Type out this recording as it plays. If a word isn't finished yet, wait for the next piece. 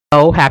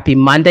Oh, happy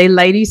Monday,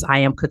 ladies. I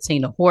am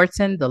Katina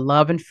Horton, the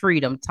Love and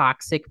Freedom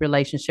Toxic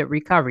Relationship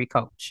Recovery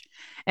Coach.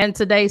 And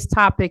today's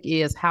topic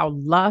is how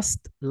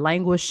lust,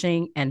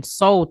 languishing, and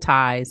soul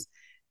ties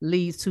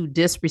leads to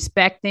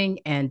disrespecting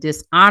and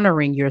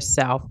dishonoring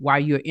yourself while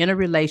you're in a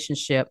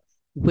relationship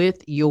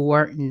with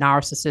your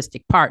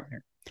narcissistic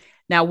partner.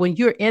 Now, when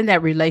you're in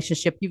that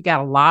relationship, you've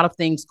got a lot of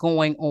things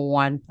going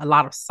on, a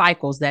lot of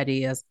cycles, that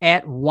is,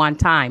 at one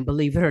time,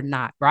 believe it or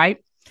not,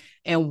 right?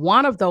 And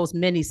one of those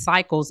many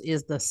cycles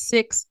is the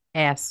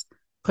 6S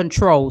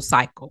control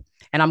cycle.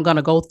 And I'm going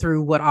to go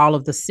through what all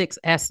of the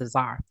 6S's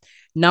are.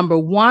 Number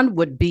one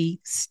would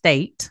be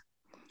state.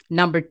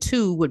 Number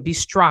two would be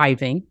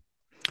striving.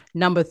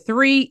 Number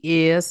three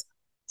is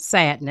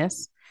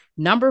sadness.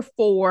 Number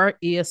four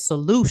is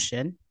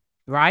solution,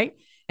 right?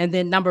 And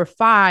then number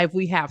five,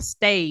 we have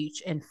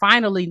stage. And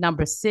finally,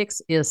 number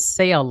six is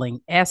sailing,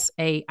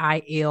 SAILING.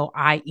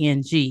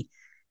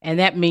 And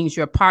that means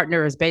your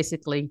partner is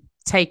basically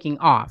taking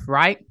off,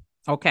 right?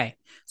 Okay.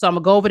 So I'm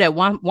going to go over that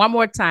one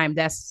more time.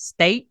 That's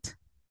state,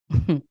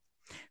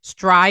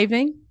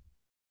 striving.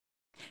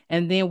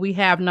 And then we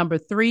have number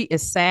three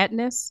is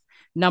sadness.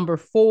 Number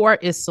four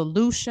is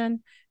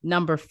solution.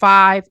 Number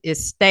five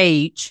is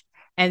stage.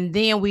 And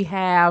then we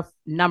have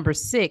number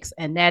six,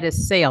 and that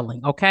is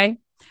sailing. Okay.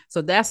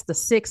 So that's the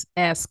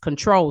 6S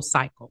control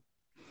cycle.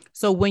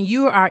 So when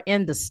you are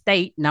in the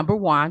state, number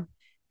one,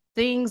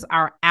 things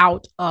are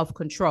out of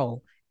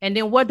control. And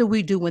then what do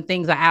we do when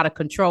things are out of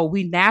control?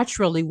 We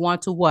naturally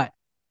want to what?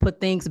 Put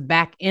things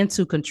back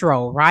into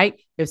control, right?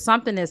 If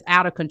something is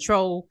out of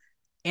control,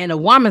 in a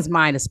woman's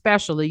mind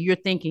especially, you're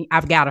thinking,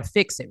 I've got to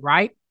fix it,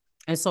 right?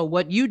 And so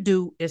what you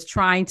do is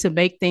trying to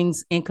make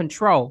things in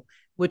control,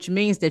 which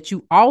means that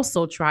you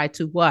also try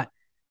to what?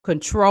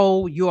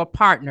 Control your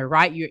partner,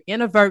 right? You're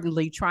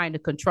inadvertently trying to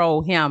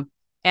control him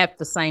at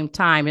the same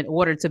time in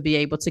order to be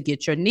able to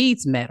get your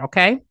needs met,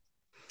 okay?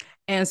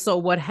 And so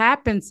what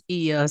happens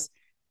is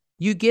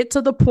you get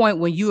to the point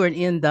when you are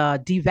in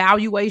the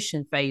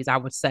devaluation phase, I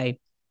would say,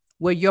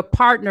 where your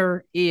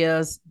partner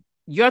is,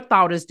 your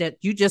thought is that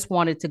you just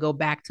wanted to go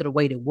back to the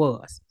way it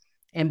was.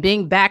 And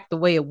being back the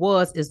way it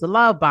was is the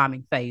love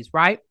bombing phase,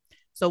 right?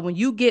 So when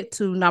you get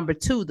to number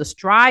two, the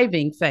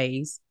striving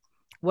phase,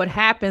 what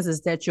happens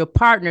is that your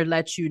partner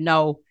lets you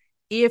know,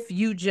 if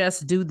you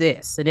just do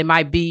this, and it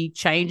might be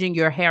changing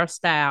your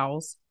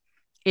hairstyles,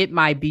 it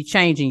might be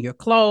changing your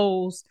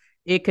clothes,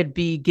 it could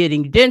be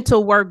getting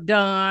dental work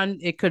done,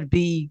 it could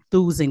be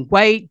losing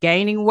weight,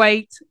 gaining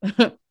weight,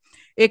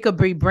 it could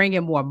be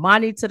bringing more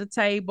money to the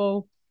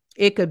table,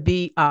 it could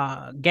be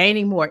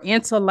gaining more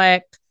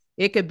intellect,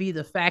 it could be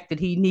the fact that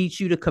he needs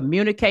you to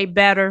communicate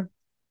better.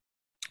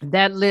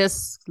 That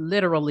list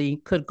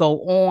literally could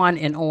go on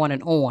and on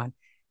and on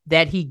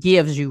that he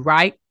gives you,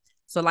 right?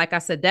 So like I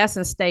said, that's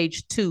in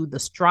stage two. The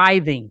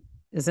striving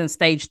is in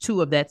stage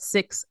two of that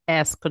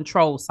 6S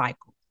control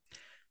cycle.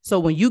 So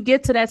when you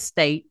get to that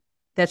state,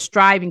 that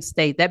striving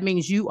state, that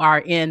means you are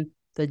in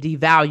the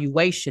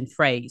devaluation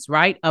phase,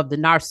 right, of the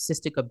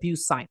narcissistic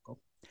abuse cycle.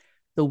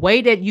 The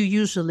way that you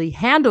usually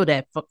handle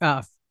that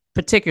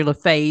particular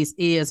phase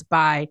is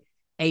by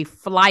a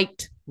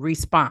flight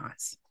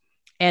response.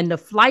 And the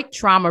flight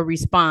trauma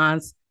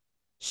response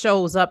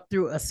shows up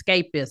through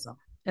escapism.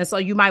 And so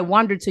you might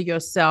wonder to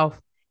yourself,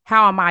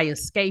 how am I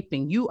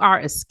escaping? You are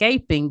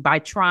escaping by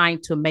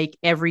trying to make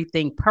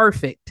everything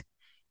perfect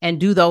and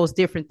do those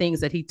different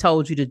things that he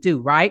told you to do,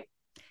 right?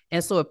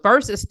 And so at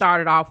first it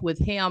started off with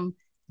him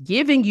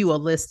giving you a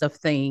list of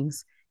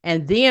things.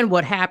 And then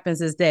what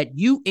happens is that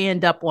you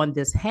end up on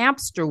this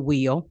hamster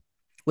wheel,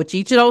 which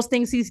each of those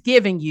things he's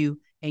giving you,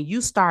 and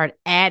you start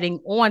adding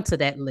on to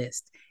that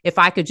list. If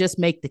I could just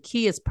make the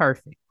kids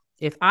perfect,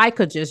 if I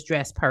could just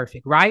dress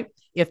perfect, right?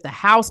 If the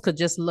house could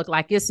just look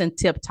like it's in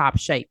tip-top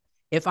shape,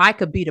 if I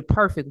could be the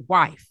perfect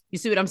wife, you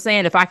see what I'm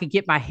saying? If I could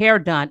get my hair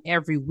done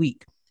every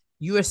week,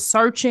 you are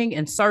searching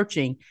and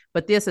searching,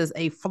 but this is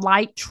a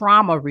flight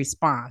trauma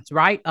response,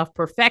 right? Of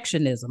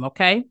perfectionism,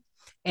 okay?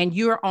 And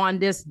you're on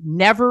this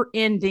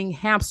never-ending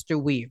hamster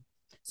wheel.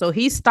 So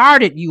he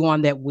started you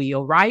on that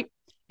wheel, right?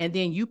 And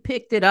then you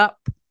picked it up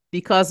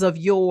because of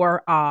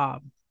your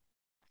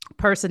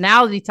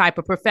personality type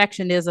of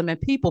perfectionism and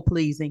people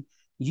pleasing.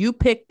 You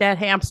picked that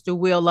hamster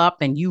wheel up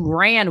and you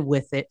ran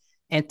with it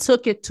and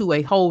took it to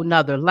a whole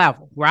nother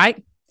level,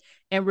 right?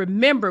 And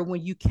remember,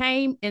 when you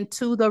came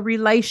into the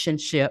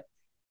relationship,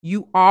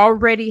 you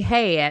already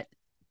had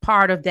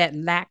part of that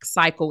lack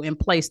cycle in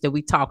place that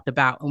we talked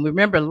about. And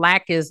remember,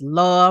 lack is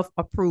love,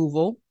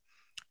 approval,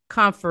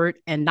 comfort,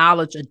 and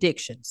knowledge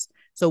addictions.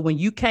 So when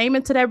you came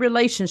into that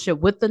relationship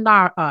with the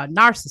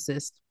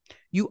narcissist,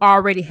 you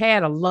already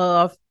had a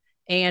love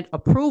and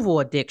approval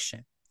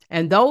addiction.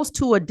 And those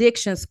two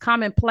addictions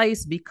come in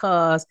place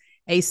because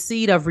a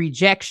seed of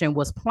rejection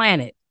was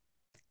planted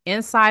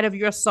inside of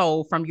your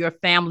soul from your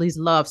family's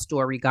love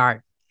story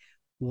garden.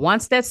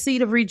 Once that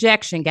seed of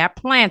rejection got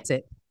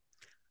planted,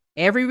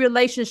 every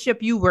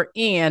relationship you were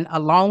in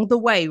along the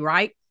way,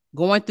 right?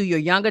 Going through your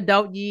young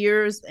adult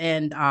years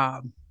and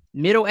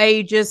middle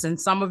ages, and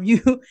some of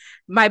you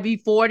might be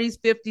 40s,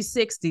 50s,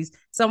 60s.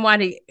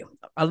 somebody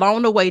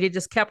along the way, they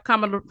just kept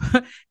coming,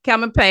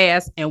 coming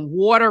past and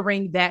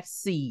watering that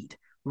seed,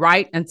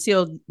 right?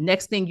 Until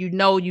next thing you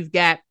know, you've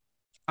got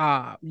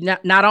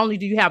not only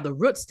do you have the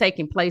roots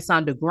taking place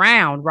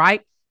underground,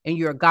 right, in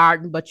your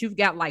garden, but you've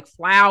got like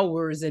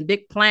flowers and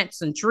big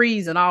plants and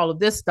trees and all of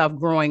this stuff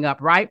growing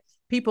up, right?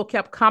 People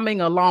kept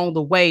coming along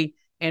the way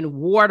and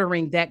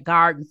watering that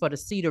garden for the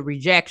seed of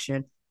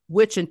rejection,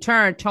 which in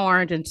turn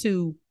turned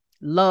into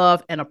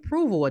love and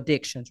approval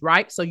addictions,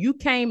 right? So you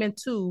came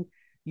into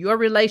your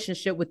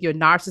relationship with your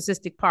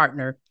narcissistic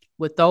partner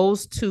with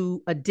those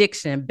two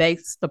addiction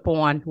based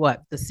upon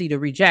what? The seed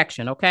of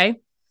rejection, okay?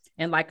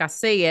 And like I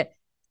said,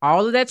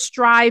 all of that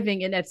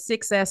striving in that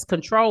 6S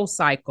control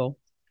cycle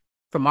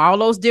from all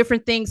those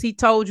different things he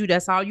told you,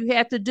 that's all you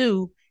had to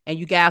do. And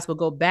you guys will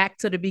go back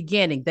to the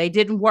beginning. They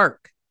didn't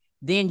work.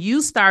 Then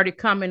you started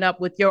coming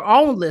up with your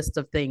own list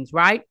of things,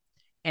 right?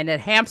 And that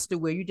hamster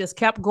wheel, you just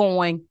kept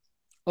going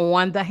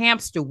on the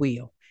hamster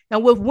wheel.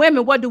 And with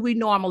women, what do we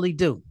normally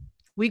do?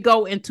 We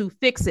go into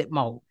fix it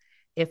mode.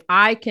 If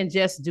I can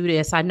just do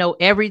this, I know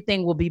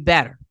everything will be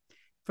better.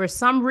 For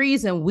some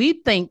reason, we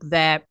think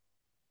that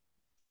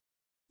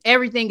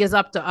everything is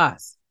up to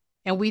us.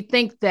 And we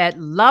think that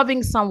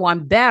loving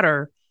someone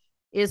better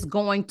is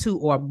going to,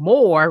 or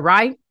more,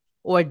 right?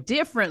 Or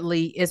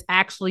differently is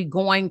actually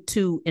going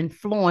to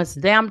influence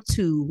them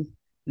to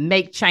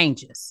make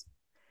changes.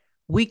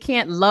 We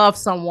can't love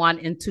someone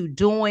into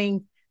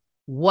doing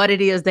what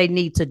it is they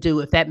need to do,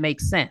 if that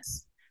makes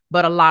sense.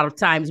 But a lot of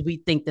times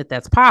we think that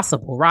that's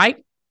possible, right?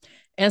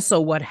 And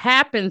so what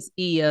happens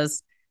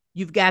is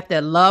you've got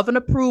that love and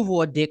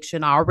approval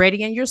addiction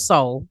already in your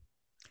soul.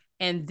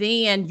 And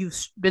then you've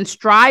been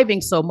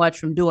striving so much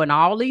from doing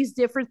all these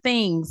different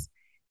things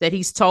that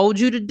he's told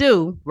you to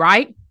do,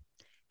 right?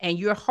 And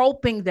you're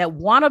hoping that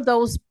one of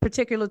those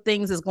particular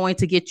things is going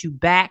to get you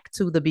back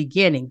to the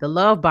beginning, the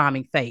love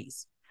bombing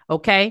phase,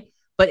 okay?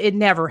 But it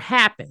never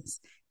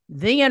happens.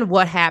 Then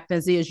what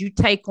happens is you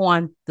take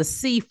on the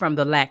C from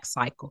the lack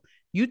cycle.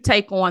 You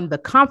take on the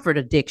comfort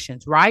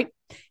addictions, right?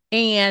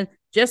 And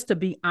just to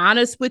be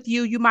honest with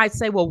you, you might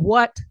say, well,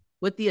 what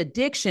with the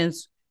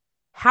addictions,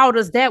 how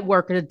does that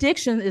work? An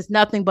addiction is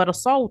nothing but a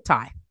soul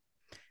tie.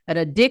 An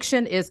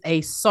addiction is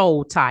a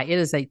soul tie. It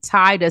is a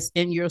tie that's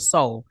in your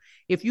soul.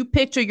 If you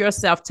picture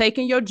yourself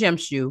taking your gym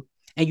shoe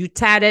and you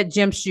tie that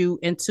gym shoe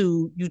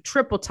into, you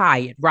triple tie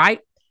it, right?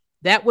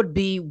 That would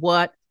be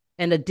what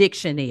an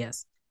addiction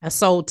is. A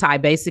soul tie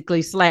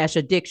basically /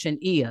 addiction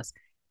is.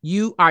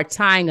 You are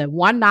tying a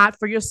one knot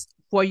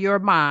for your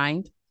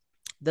mind.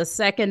 The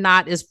second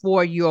knot is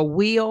for your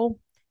will.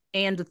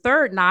 And the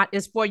third knot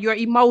is for your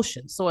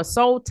emotions. So a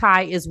soul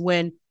tie is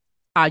when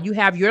you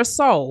have your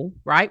soul,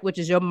 right, which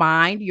is your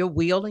mind, your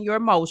will, and your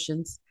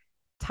emotions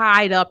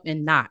tied up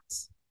in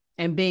knots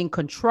and being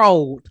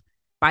controlled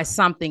by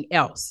something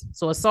else.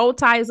 So a soul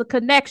tie is a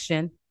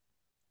connection,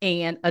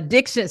 and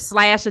addiction /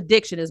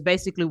 addiction is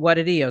basically what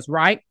it is,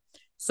 right?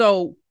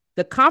 So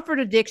the comfort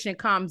addiction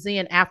comes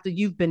in after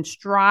you've been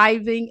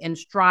striving and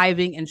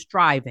striving and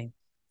striving.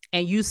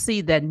 And you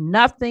see that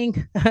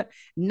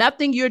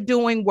nothing you're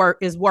doing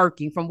is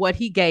working from what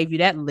he gave you,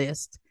 that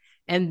list.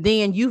 And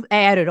then you've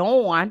added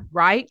on,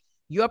 right,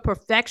 your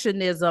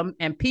perfectionism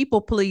and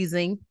people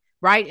pleasing,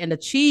 right, and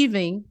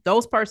achieving,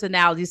 those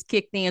personalities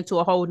kicked into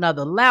a whole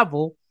nother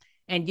level.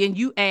 And then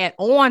you add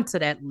on to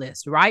that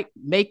list, right,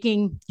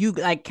 making you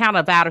like kind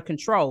of out of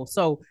control.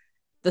 So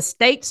the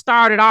state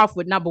started off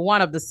with number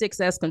one of the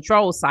 6S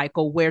control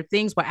cycle, where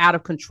things were out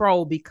of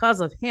control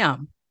because of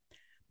him.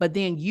 But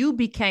then you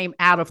became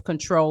out of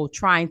control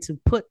trying to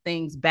put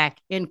things back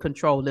in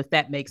control, if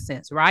that makes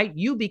sense, right?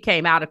 You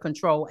became out of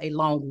control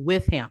along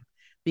with him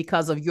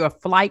because of your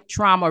flight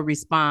trauma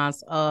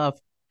response of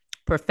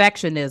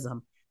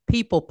perfectionism,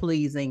 people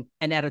pleasing,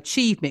 and that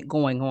achievement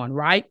going on,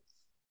 right?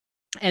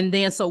 And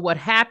then so what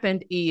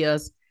happened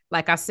is,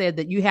 like I said,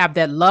 that you have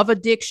that love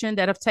addiction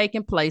that have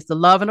taken place, the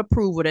love and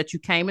approval that you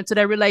came into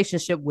that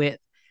relationship with.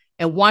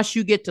 And once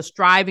you get to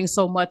striving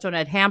so much on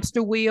that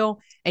hamster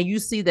wheel and you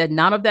see that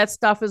none of that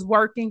stuff is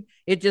working,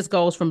 it just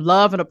goes from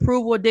love and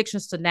approval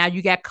addictions to now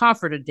you got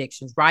comfort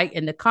addictions, right?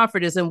 And the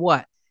comfort is in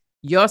what?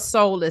 Your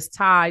soul is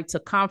tied to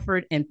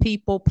comfort in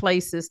people,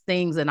 places,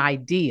 things, and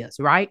ideas,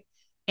 right?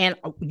 And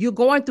you're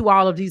going through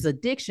all of these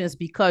addictions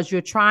because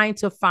you're trying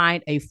to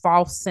find a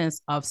false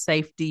sense of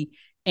safety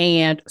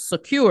and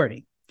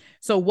security.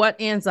 So what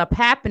ends up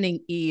happening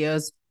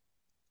is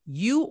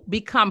you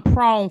become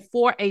prone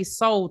for a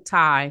soul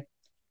tie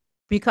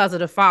because of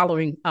the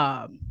following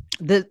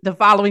the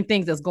following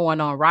things that's going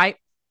on, right?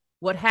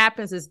 What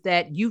happens is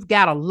that you've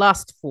got a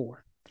lust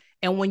for.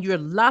 And when you're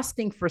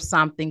lusting for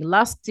something,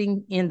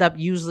 lusting end up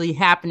usually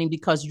happening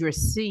because you're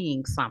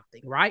seeing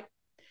something, right?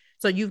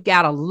 So you've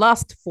got a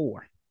lust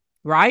for,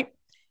 right?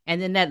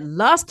 And then that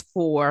lust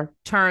for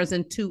turns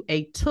into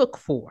a took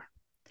for.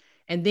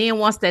 And then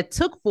once that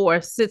took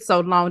for sits so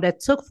long, that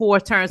took for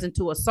turns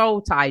into a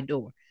soul tie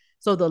door.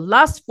 So the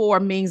lust for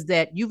means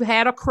that you've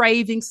had a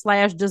craving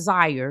 /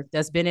 desire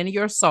that's been in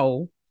your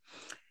soul.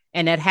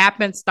 And that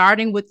happened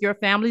starting with your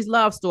family's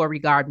love story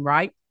garden,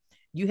 right?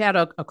 You had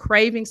a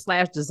craving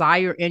slash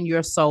desire in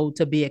your soul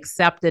to be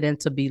accepted and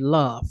to be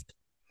loved.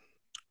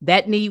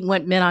 That need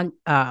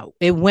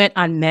it went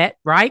unmet,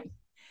 right?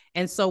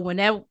 And so when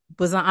that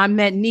was an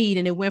unmet need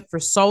and it went for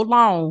so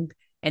long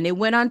and it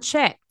went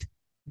unchecked,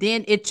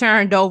 then it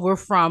turned over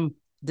from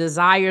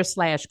desire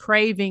slash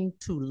craving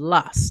to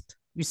lust.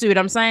 You see what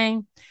I'm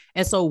saying?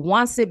 And so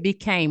once it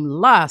became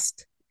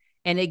lust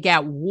and it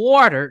got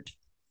watered,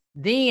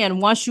 then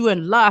once you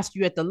in lust,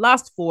 you at the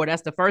lust for.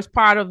 That's the first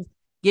part of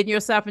getting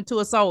yourself into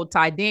a soul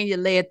tie. Then you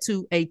led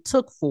to a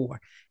took for.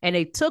 And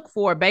a took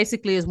for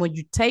basically is when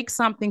you take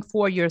something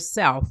for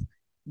yourself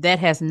that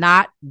has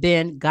not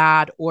been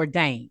God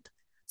ordained.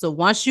 So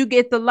once you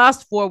get the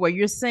lust for where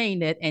you're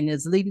seeing it and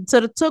it's leading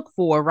to the took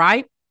for,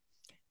 right?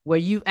 Where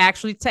you've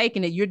actually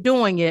taken it, you're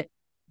doing it.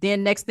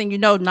 Then next thing you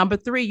know, number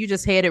 3, you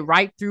just headed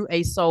right through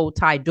a soul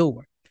tie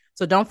door.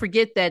 So don't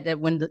forget that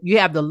when you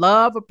have the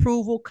love,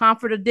 approval,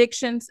 comfort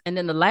addictions, and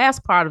then the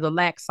last part of the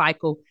lack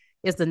cycle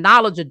is the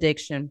knowledge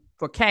addiction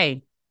for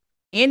K.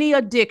 Any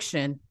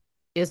addiction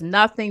is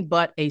nothing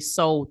but a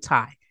soul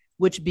tie,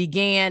 which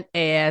began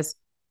as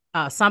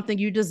something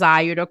you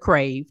desired or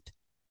craved,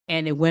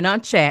 and it went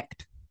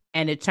unchecked,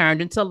 and it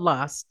turned into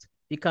lust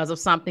because of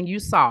something you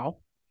saw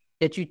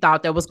that you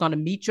thought that was going to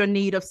meet your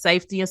need of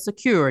safety and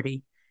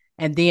security.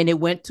 And then it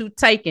went to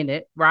taking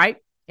it, right?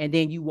 And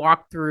then you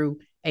walk through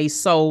a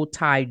soul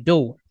tie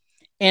door.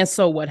 And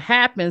so what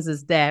happens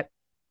is that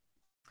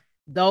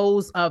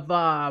those of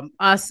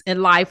us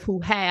in life who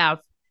have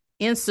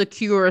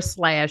insecure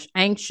slash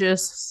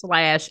anxious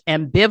slash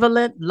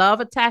ambivalent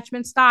love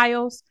attachment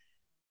styles,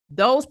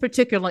 those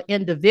particular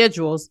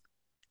individuals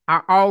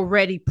are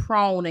already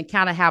prone and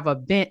kind of have a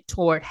bent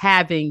toward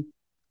having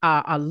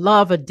a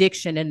love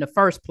addiction in the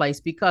first place,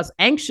 because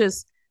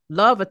anxious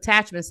love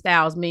attachment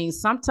styles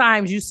means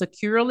sometimes you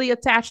securely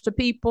attach to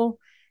people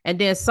and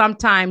then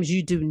sometimes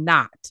you do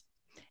not.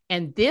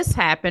 And this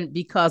happened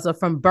because of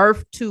from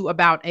birth to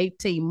about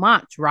 18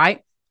 months,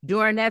 right?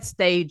 During that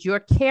stage, your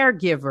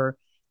caregiver,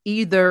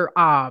 either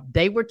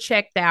they were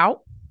checked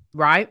out,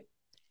 right?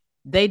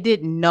 They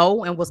didn't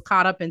know and was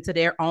caught up into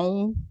their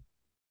own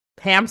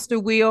hamster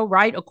wheel,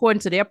 right?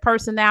 According to their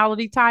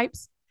personality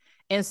types.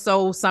 And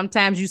so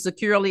sometimes you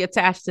securely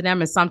attached to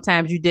them and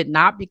sometimes you did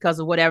not because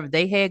of whatever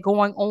they had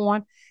going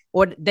on,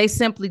 or they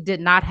simply did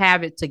not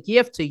have it to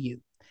give to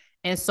you.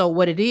 And so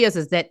what it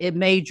is that it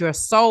made your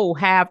soul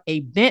have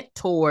a bent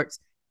towards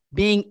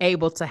being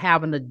able to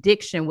have an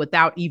addiction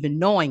without even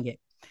knowing it.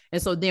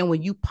 And so then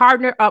when you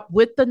partner up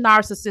with the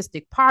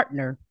narcissistic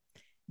partner,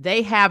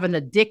 they have an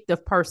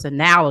addictive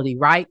personality,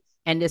 right?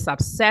 And this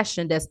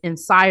obsession that's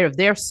inside of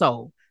their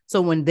soul.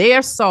 So when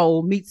their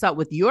soul meets up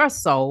with your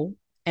soul,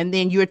 and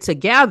then you're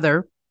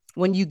together,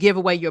 when you give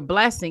away your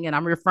blessing, and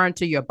I'm referring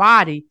to your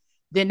body,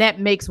 then that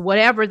makes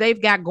whatever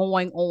they've got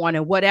going on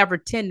and whatever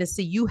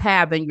tendency you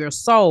have in your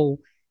soul,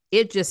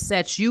 it just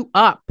sets you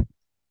up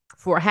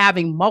for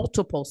having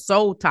multiple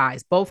soul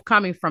ties, both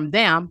coming from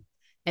them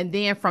and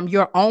then from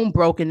your own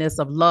brokenness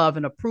of love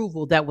and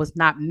approval that was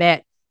not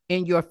met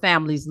in your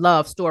family's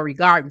love story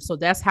garden. So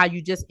that's how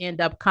you just end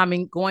up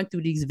going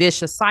through these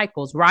vicious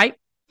cycles, right?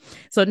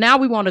 So now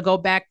we want to go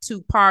back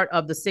to part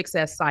of the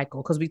 6S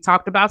cycle, because we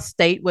talked about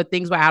state where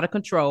things were out of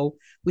control.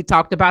 We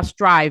talked about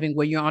striving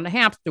where you're on the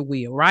hamster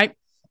wheel, right?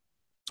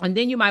 And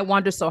then you might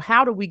wonder, so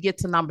how do we get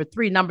to number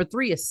 3? Number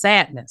 3 is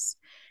sadness.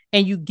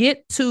 And you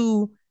get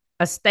to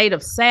a state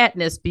of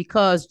sadness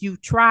because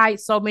you've tried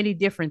so many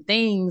different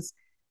things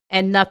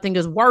and nothing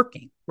is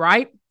working,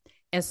 right?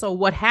 And so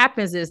what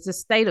happens is the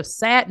state of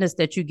sadness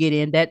that you get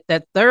in,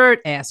 that third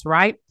S,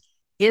 right?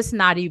 It's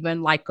not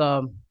even like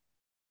a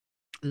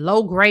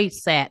low grade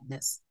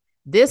sadness.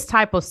 This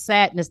type of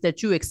sadness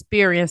that you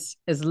experience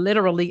is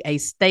literally a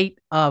state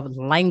of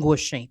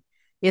languishing.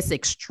 It's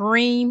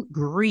extreme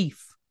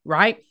grief,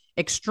 right?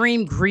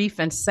 Extreme grief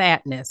and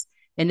sadness.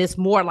 And it's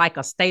more like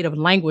a state of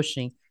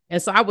languishing.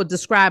 And so I would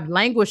describe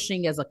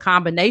languishing as a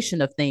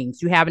combination of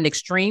things. You have an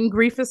extreme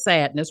grief and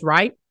sadness,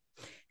 right?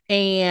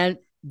 And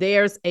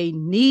there's a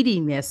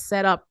neediness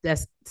set up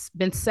that's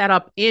been set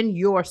up in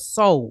your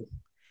soul.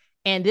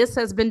 And this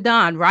has been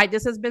done, right?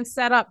 This has been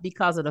set up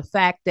because of the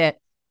fact that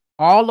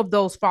all of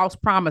those false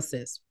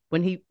promises,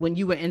 when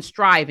you were in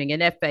striving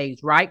in that phase,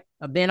 right?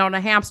 Of being on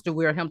a hamster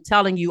wheel, him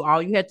telling you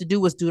all you had to do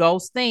was do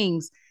those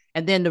things,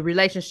 and then the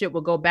relationship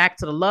will go back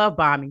to the love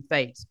bombing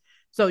phase.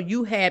 So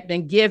you had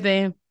been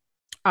given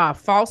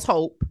false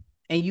hope,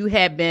 and you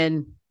had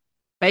been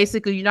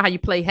basically, you know how you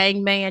play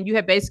hangman? You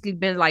had basically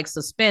been like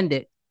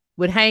suspended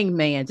with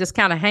hangman, just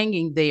kind of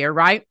hanging there,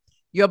 right?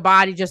 Your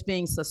body just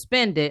being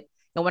suspended.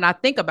 And when I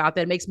think about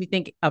that, it makes me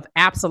think of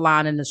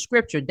Absalom in the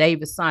scripture,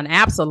 David's son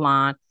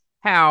Absalom,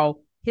 how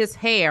his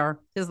hair,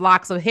 his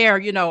locks of hair,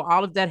 you know,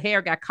 all of that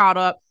hair got caught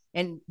up,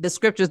 and the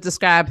scriptures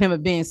describe him as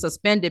being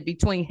suspended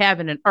between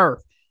heaven and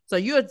earth. So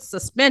you're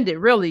suspended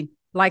really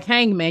like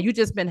hangman. You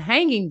just been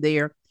hanging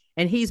there,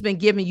 and he's been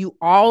giving you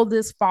all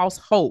this false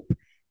hope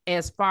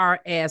as far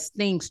as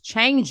things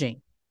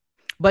changing,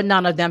 but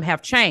none of them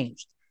have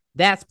changed.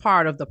 That's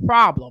part of the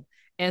problem.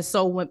 And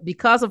so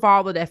because of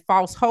all of that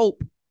false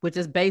hope, which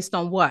is based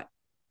on what?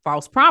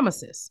 False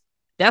promises.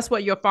 That's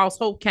where your false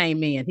hope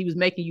came in. He was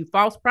making you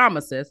false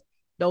promises.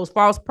 Those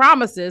false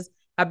promises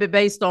have been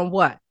based on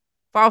what?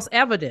 False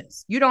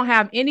evidence. You don't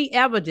have any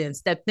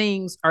evidence that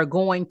things are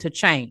going to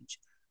change,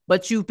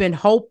 but you've been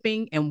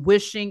hoping and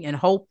wishing and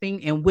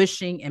hoping and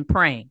wishing and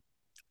praying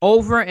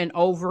over and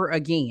over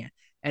again.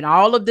 And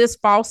all of this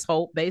false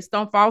hope based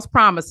on false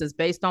promises,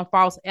 based on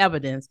false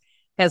evidence,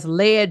 has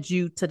led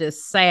you to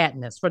this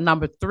sadness for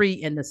number 3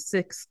 in the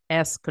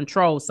 6S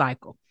control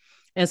cycle.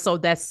 And so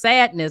that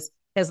sadness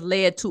has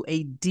led to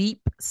a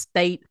deep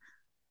state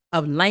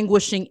of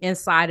languishing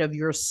inside of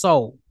your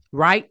soul,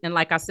 right? And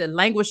like I said,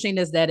 languishing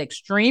is that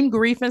extreme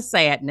grief and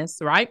sadness,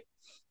 right?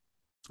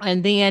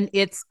 And then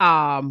it's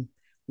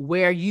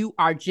where you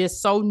are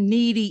just so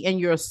needy in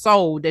your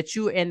soul that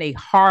you're in a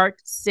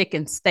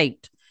heart-sicken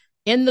state.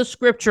 In the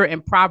scripture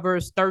in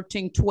Proverbs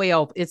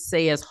 13:12, it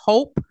says,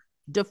 hope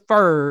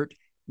deferred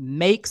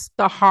makes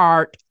the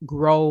heart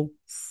grow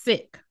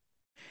sick,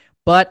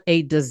 but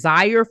a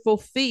desire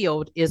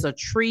fulfilled is a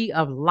tree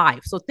of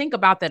life. So think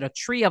about that, a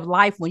tree of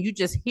life. When you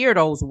just hear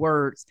those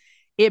words,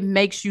 it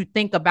makes you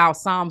think about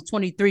Psalms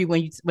 23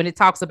 when it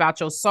talks about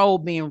your soul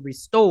being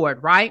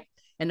restored, right?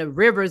 And the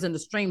rivers and the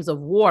streams of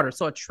water.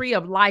 So a tree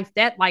of life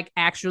that like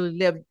actually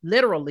live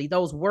literally,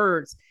 those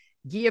words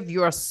give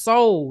your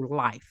soul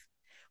life.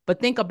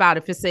 But think about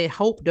if it said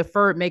hope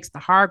deferred makes the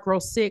heart grow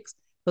sick.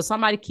 So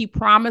somebody keep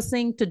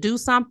promising to do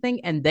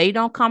something and they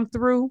don't come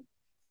through.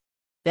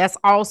 That's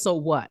also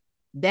what?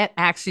 That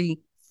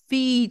actually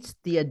feeds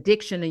the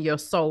addiction in your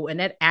soul, and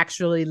that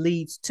actually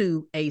leads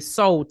to a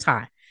soul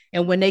tie.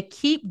 And when they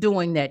keep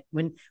doing that,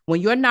 when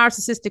your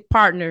narcissistic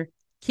partner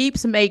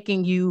keeps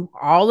making you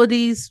all of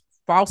these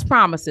false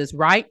promises,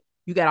 right?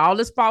 You got all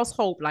this false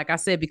hope, like I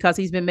said, because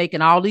he's been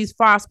making all these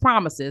false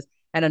promises.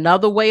 And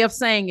another way of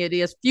saying it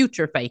is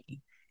future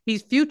faking.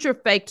 He's future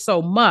faked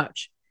so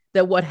much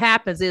that what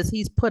happens is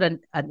he's put an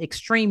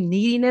extreme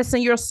neediness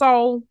in your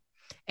soul,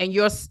 and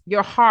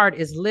your heart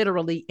is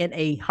literally in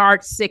a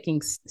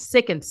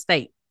heart-sickened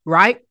state,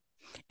 right?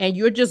 And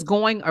you're just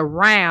going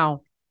around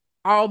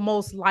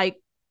almost like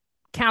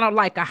kind of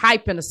like a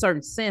hype in a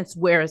certain sense,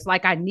 where it's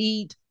like, I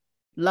need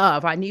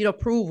love, I need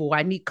approval,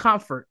 I need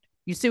comfort.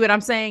 You see what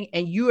I'm saying?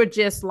 And you're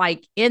just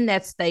like in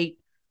that state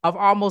of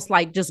almost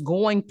like just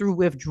going through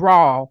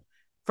withdrawal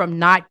from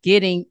not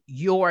getting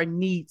your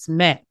needs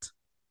met.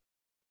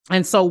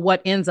 And so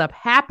what ends up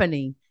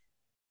happening,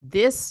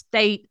 this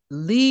state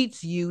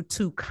leads you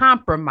to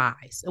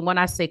compromise. And when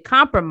I say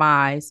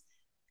compromise,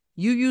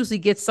 you usually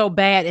get so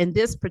bad in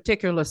this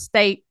particular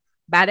state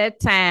by that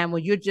time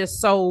when you're just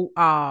so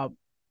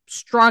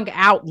strung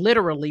out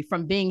literally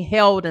from being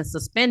held and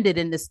suspended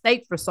in the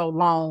state for so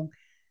long,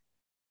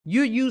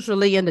 you're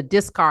usually in the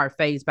discard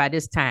phase by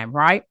this time,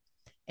 right?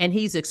 And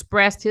he's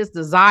expressed his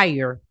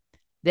desire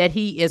that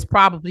he is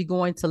probably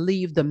going to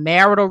leave the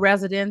marital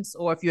residence,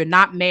 or if you're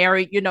not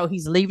married,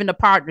 he's leaving the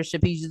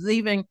partnership. He's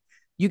leaving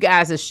you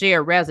guys as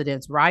shared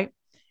residence, right?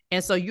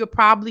 And so you're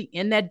probably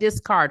in that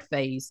discard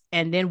phase.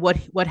 And then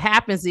what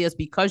happens is,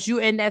 because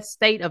you're in that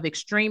state of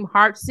extreme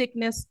heart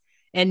sickness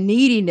and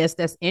neediness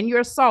that's in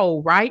your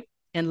soul, right?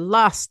 And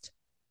lust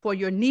for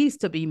your needs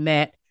to be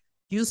met,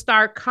 you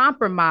start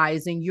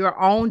compromising your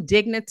own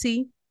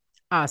dignity,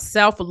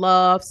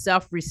 self-love,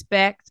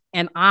 self-respect,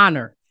 and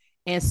honor.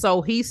 And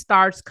so he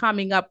starts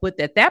coming up with,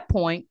 at that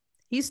point,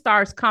 he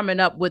starts coming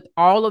up with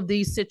all of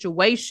these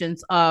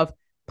situations of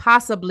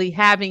possibly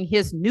having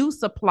his new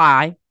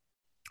supply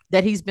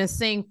that he's been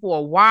seeing for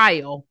a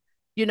while,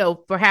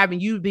 for having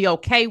you be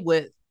okay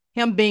with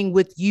him being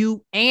with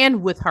you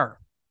and with her.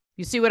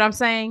 You see what I'm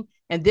saying?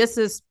 And this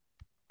is,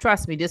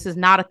 trust me, this is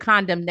not a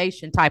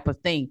condemnation type of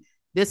thing.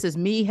 This is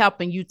me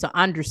helping you to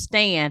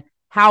understand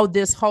how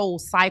this whole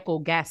cycle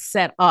got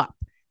set up,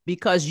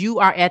 because you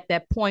are at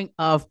that point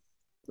of,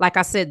 like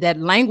I said, that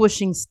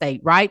languishing state,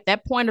 right?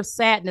 That point of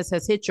sadness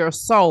has hit your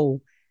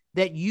soul,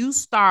 that you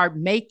start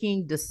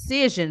making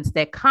decisions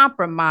that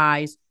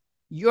compromise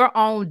your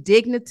own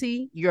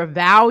dignity, your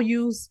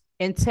values,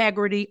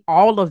 integrity,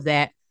 all of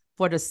that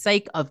for the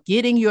sake of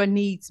getting your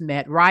needs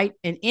met, right?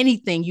 And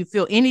anything you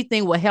feel,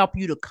 anything will help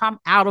you to come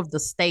out of the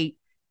state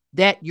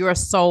that your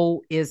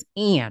soul is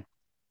in.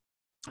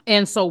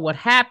 And so what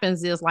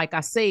happens is, like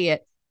I said,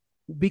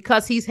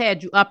 because he's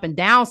had you up and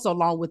down so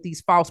long with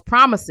these false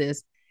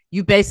promises,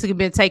 you've basically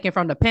been taken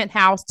from the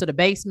penthouse to the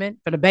basement,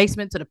 from the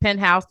basement to the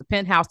penthouse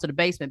to the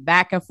basement,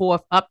 back and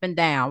forth, up and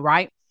down,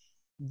 right?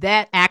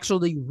 That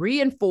actually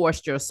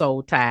reinforced your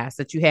soul ties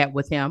that you had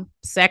with him,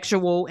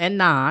 sexual and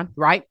non,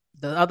 right?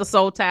 The other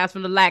soul ties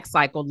from the lack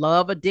cycle,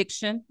 love,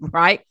 addiction,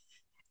 right?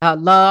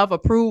 Love,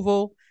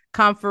 approval,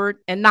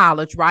 comfort, and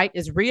knowledge, right?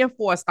 It's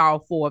reinforced all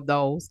 4 of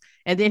those.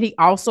 And then he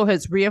also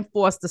has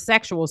reinforced the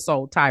sexual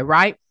soul tie,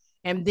 right?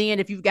 And then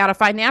if you've got a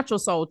financial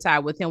soul tie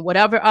with him,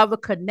 whatever other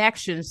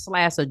connections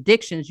 /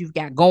 addictions you've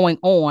got going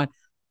on,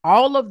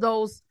 all of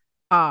those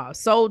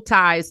soul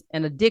ties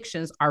and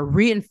addictions are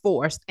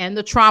reinforced, and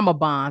the trauma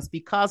bonds,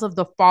 because of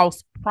the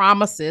false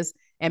promises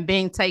and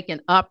being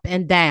taken up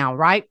and down,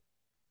 right?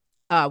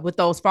 with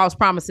those false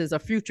promises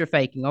of future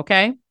faking.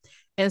 Okay.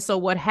 And so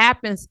what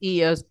happens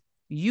is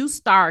you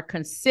start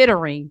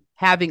considering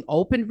having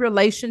open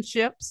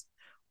relationships,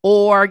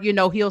 or,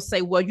 he'll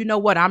say, well, you know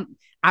what, I'm,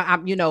 I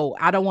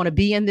don't want to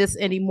be in this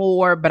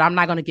anymore, but I'm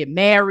not going to get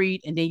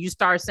married. And then you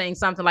start saying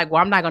something like,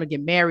 well, I'm not going to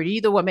get married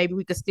either. Well, maybe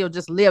we could still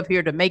just live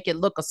here to make it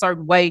look a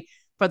certain way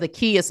for the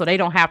kids so they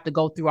don't have to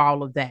go through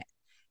all of that.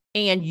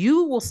 And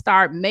you will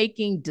start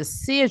making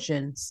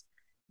decisions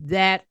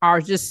that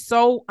are just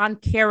so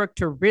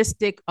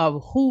uncharacteristic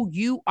of who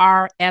you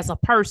are as a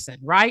person,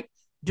 right?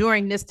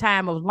 During this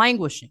time of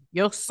languishing,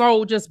 your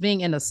soul just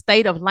being in a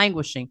state of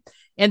languishing.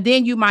 And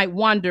then you might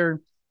wonder,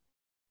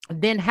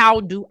 then how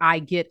do I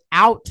get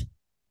out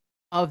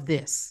of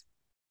this?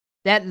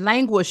 That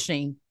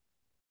languishing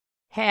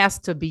has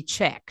to be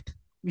checked.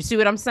 You see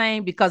what I'm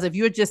saying? Because if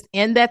you're just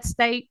in that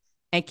state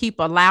and keep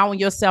allowing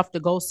yourself to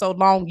go so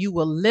long, you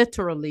will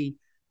literally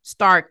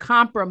start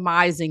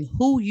compromising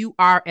who you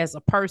are as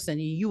a person.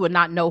 And you will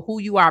not know who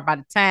you are by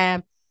the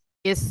time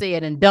it's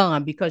said and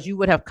done, because you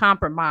would have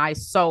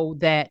compromised so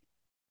that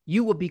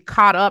you will be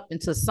caught up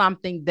into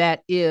something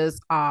that is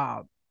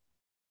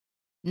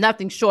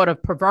nothing short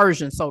of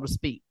perversion, so to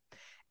speak.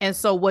 And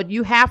so what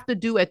you have to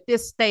do at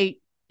this state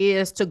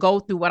is to go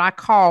through what I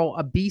call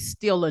a be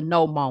still and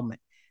know moment.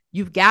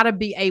 You've got to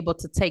be able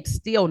to take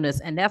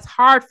stillness. And that's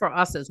hard for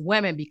us as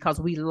women because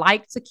we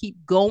like to keep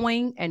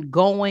going and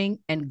going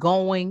and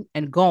going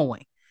and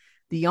going.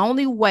 The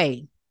only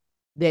way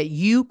that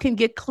you can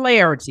get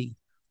clarity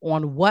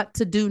on what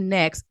to do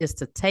next is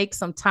to take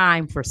some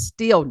time for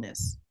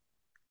stillness,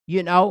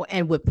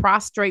 and with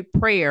prostrate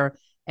prayer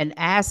and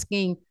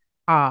asking,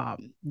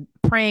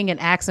 praying and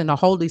asking the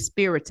Holy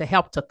Spirit to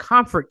help to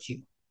comfort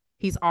you.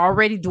 He's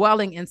already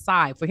dwelling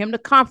inside, for him to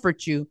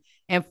comfort you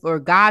and for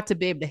God to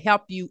be able to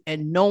help you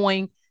in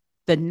knowing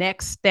the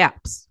next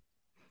steps.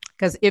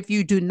 Because if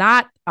you do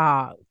not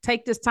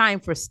take this time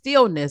for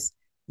stillness,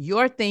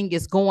 your thing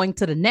is going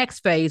to the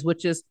next phase,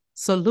 which is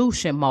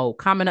solution mode,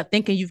 coming up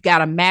thinking you've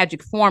got a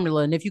magic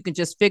formula. And if you can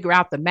just figure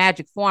out the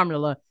magic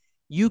formula,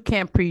 you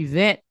can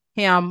prevent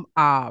him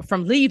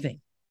from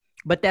leaving.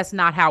 But that's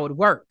not how it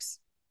works.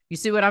 You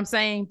see what I'm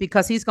saying?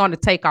 Because he's going to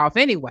take off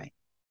anyway.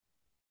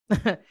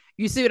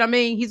 You see what I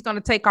mean? He's going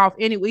to take off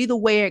anyway. Either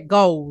way it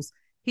goes,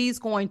 he's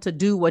going to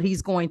do what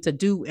he's going to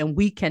do, and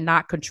we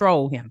cannot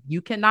control him.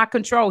 You cannot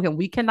control him.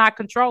 We cannot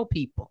control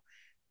people,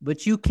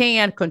 but you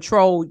can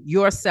control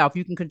yourself.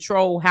 You can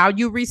control how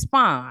you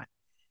respond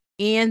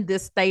in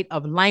this state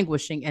of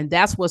languishing. And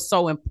that's what's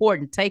so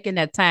important, taking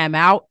that time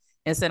out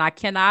and saying, I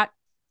cannot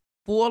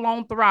full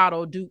on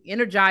throttle, do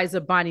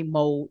Energizer Bunny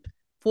mode,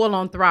 full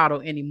on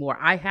throttle anymore.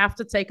 I have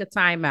to take a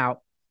time out,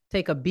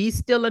 take a be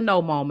still and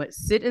know moment,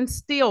 sit in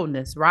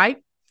stillness,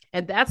 right?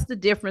 And that's the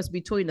difference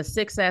between the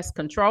 6S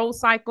control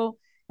cycle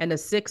and the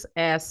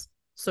 6S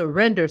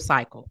surrender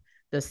cycle.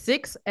 The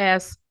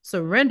 6S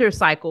surrender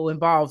cycle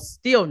involves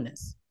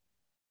stillness.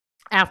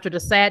 After the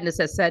sadness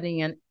has set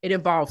in, it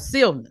involves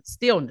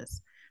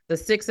stillness. The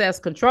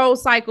 6S control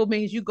cycle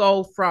means you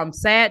go from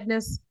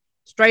sadness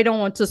straight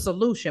on to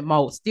solution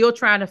mode, still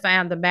trying to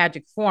find the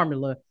magic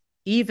formula,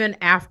 even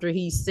after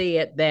he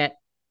said that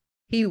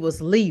he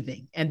was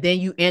leaving. And then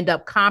you end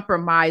up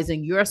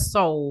compromising your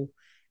soul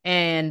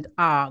and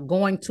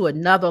going to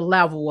another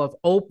level of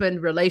open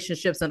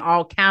relationships and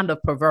all kind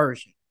of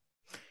perversion.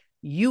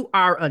 You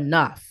are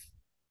enough.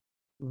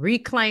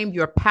 Reclaim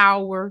your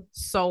power,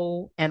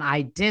 soul, and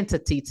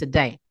identity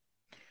today.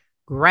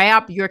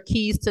 Grab your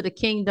keys to the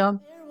kingdom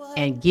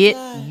and get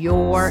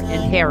your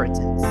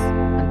inheritance.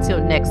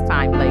 Until next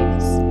time,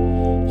 ladies.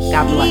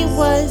 God bless. He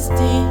was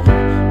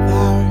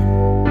devoured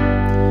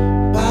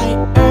by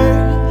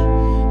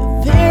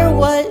earth. There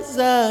was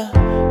a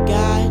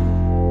God.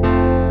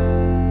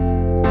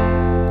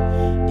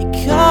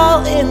 They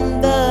call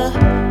him the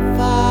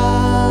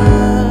Father.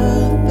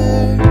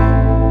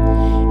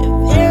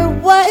 And there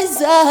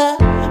was a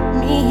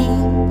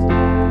means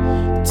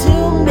to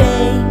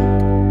make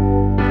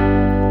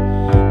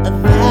a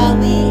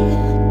valley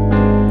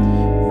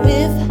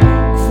with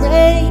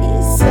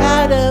grace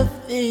out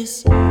of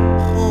this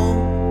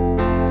hole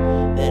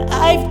that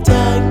I've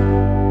dug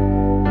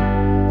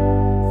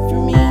for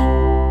me.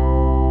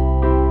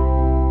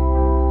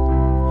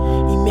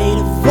 He made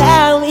a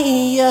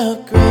valley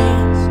of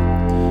grace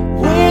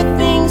where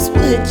things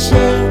would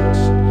change,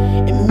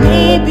 and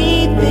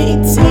maybe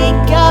they'd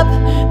take up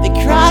the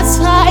cross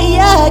high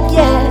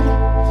again.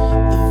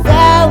 The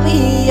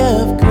valley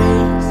of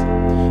grace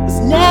was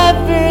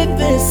never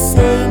the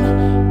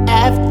same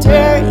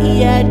after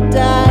he had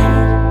died.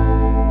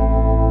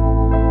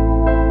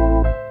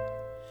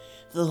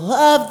 The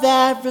love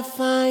that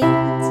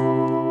refines.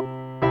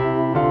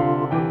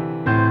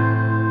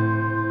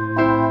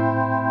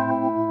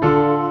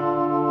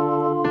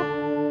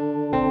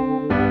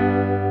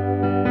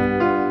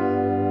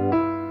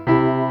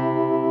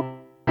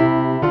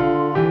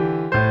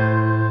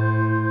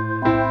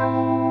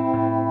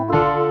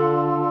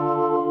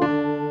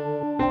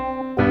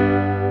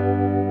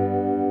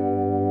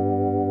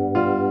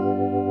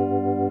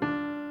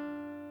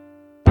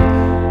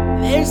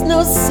 There's There's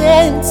no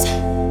sense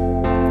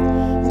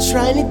in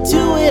trying to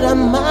do it on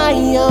my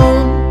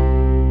own.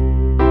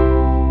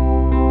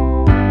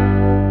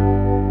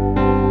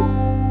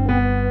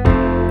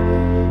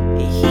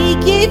 He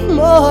gave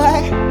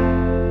more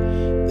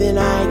than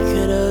I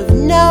could have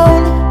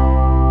known.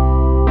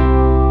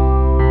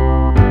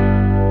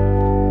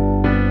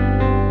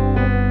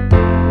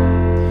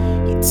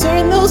 He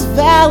turned those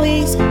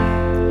valleys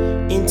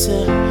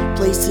into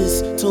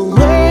places to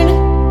learn,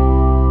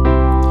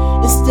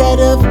 instead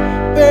of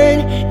burn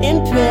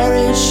and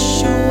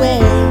perish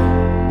away.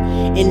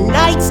 And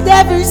nights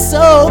never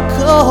so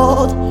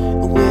cold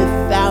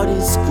without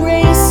His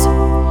grace.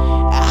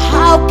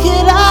 How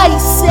could I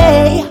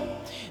say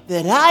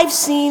that I've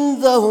seen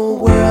the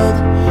world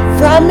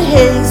from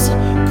His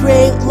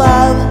great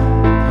love?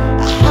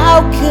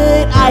 How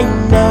could I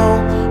know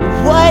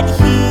what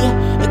He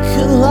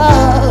could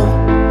love?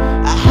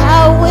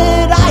 How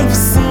would I have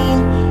seen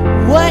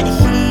what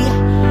He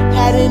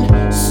had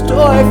in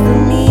store for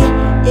me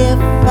if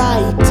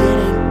I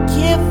didn't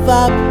give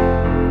up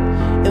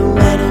and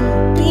let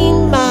Him be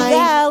my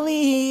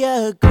valley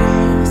of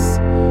grace,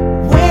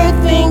 where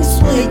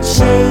things would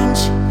change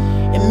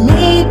and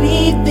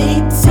maybe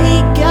they'd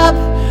take up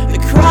the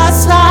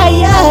cross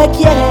high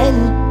again?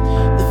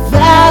 The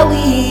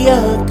valley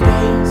of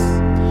grace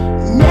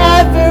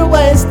never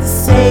was the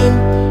same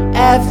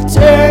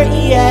after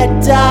He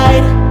had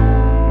died.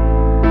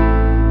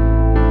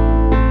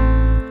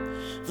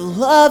 The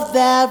love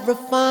that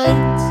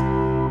refines,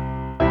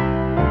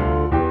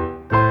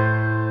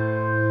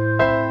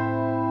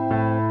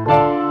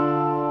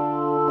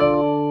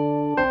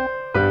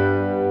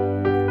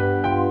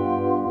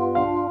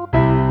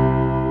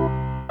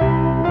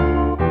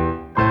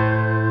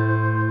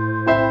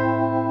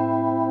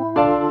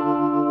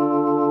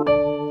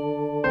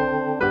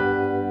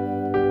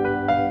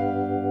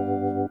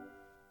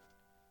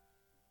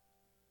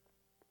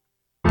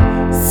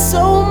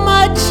 so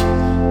much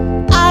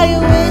I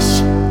wish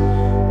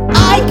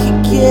I could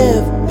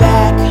give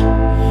back,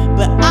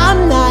 but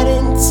I'm not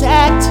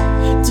intact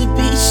to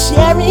be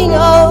sharing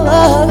all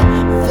of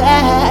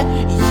that.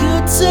 You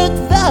took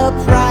the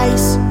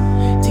price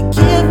to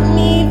give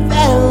me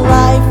that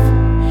life,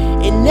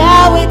 and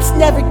now it's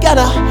never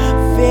gonna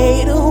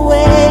fade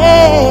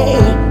away.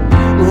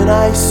 When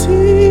I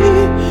see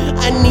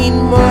I need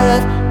more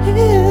of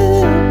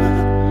Him,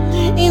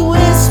 He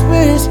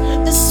whispers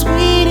the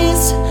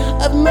sweetest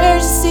of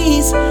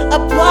mercies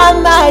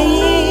upon my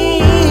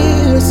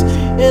ears,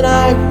 and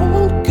I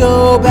won't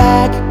go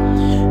back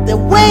the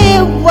way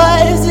it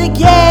was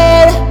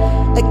again,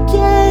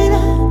 again,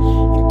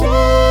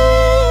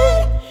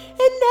 again.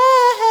 And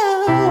now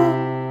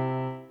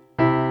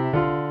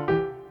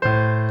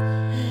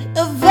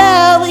a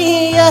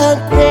valley of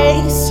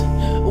grace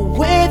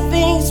where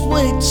things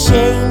would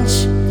change.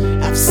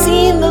 I've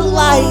seen the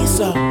lights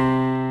of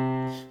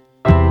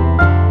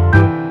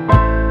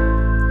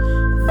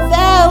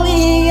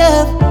valley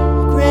of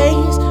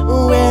grace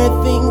where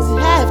things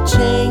have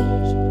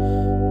changed.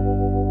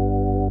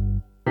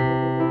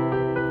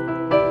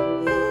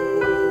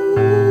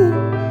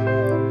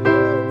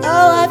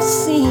 Oh, I've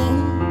seen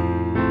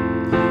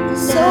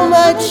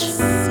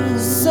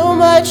so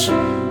much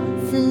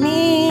for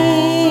me.